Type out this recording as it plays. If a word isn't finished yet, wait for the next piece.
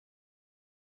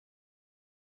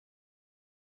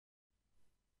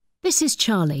This is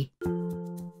Charlie.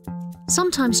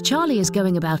 Sometimes Charlie is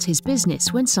going about his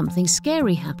business when something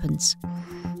scary happens.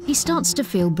 He starts to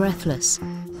feel breathless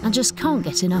and just can't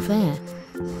get enough air.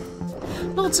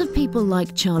 Lots of people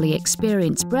like Charlie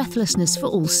experience breathlessness for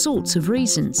all sorts of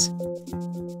reasons.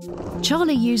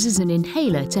 Charlie uses an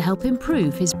inhaler to help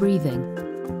improve his breathing.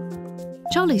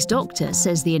 Charlie's doctor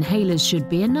says the inhalers should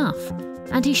be enough,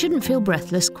 and he shouldn't feel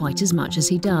breathless quite as much as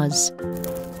he does.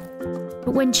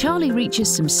 But when Charlie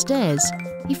reaches some stairs,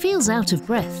 he feels out of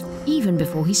breath even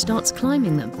before he starts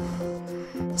climbing them.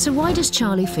 So why does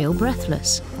Charlie feel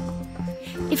breathless?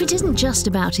 If it isn't just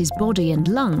about his body and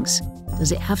lungs,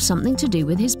 does it have something to do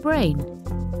with his brain?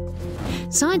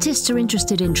 Scientists are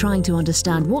interested in trying to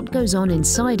understand what goes on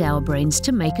inside our brains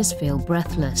to make us feel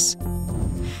breathless.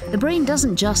 The brain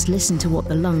doesn't just listen to what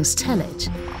the lungs tell it.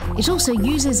 It also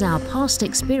uses our past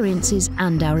experiences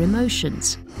and our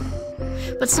emotions.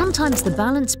 But sometimes the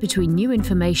balance between new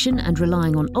information and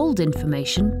relying on old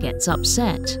information gets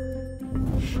upset.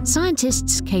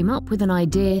 Scientists came up with an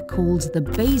idea called the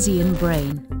Bayesian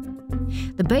brain.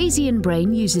 The Bayesian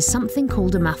brain uses something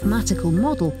called a mathematical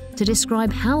model to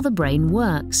describe how the brain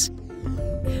works.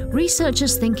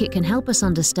 Researchers think it can help us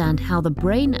understand how the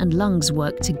brain and lungs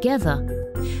work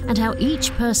together, and how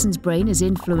each person's brain is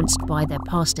influenced by their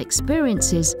past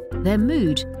experiences, their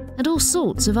mood, and all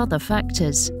sorts of other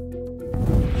factors.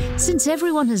 Since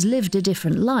everyone has lived a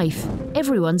different life,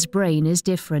 everyone's brain is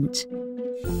different.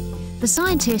 The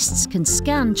scientists can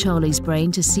scan Charlie's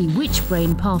brain to see which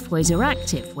brain pathways are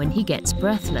active when he gets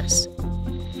breathless.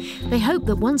 They hope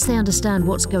that once they understand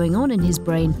what's going on in his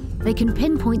brain, they can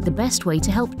pinpoint the best way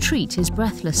to help treat his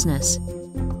breathlessness.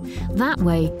 That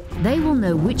way, they will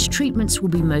know which treatments will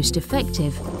be most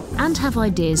effective and have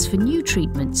ideas for new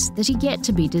treatments that are yet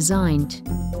to be designed.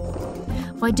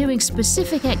 By doing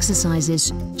specific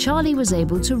exercises, Charlie was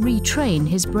able to retrain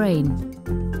his brain,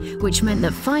 which meant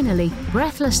that finally,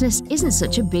 breathlessness isn't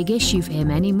such a big issue for him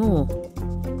anymore.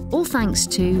 All thanks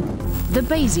to the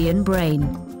Bayesian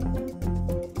brain.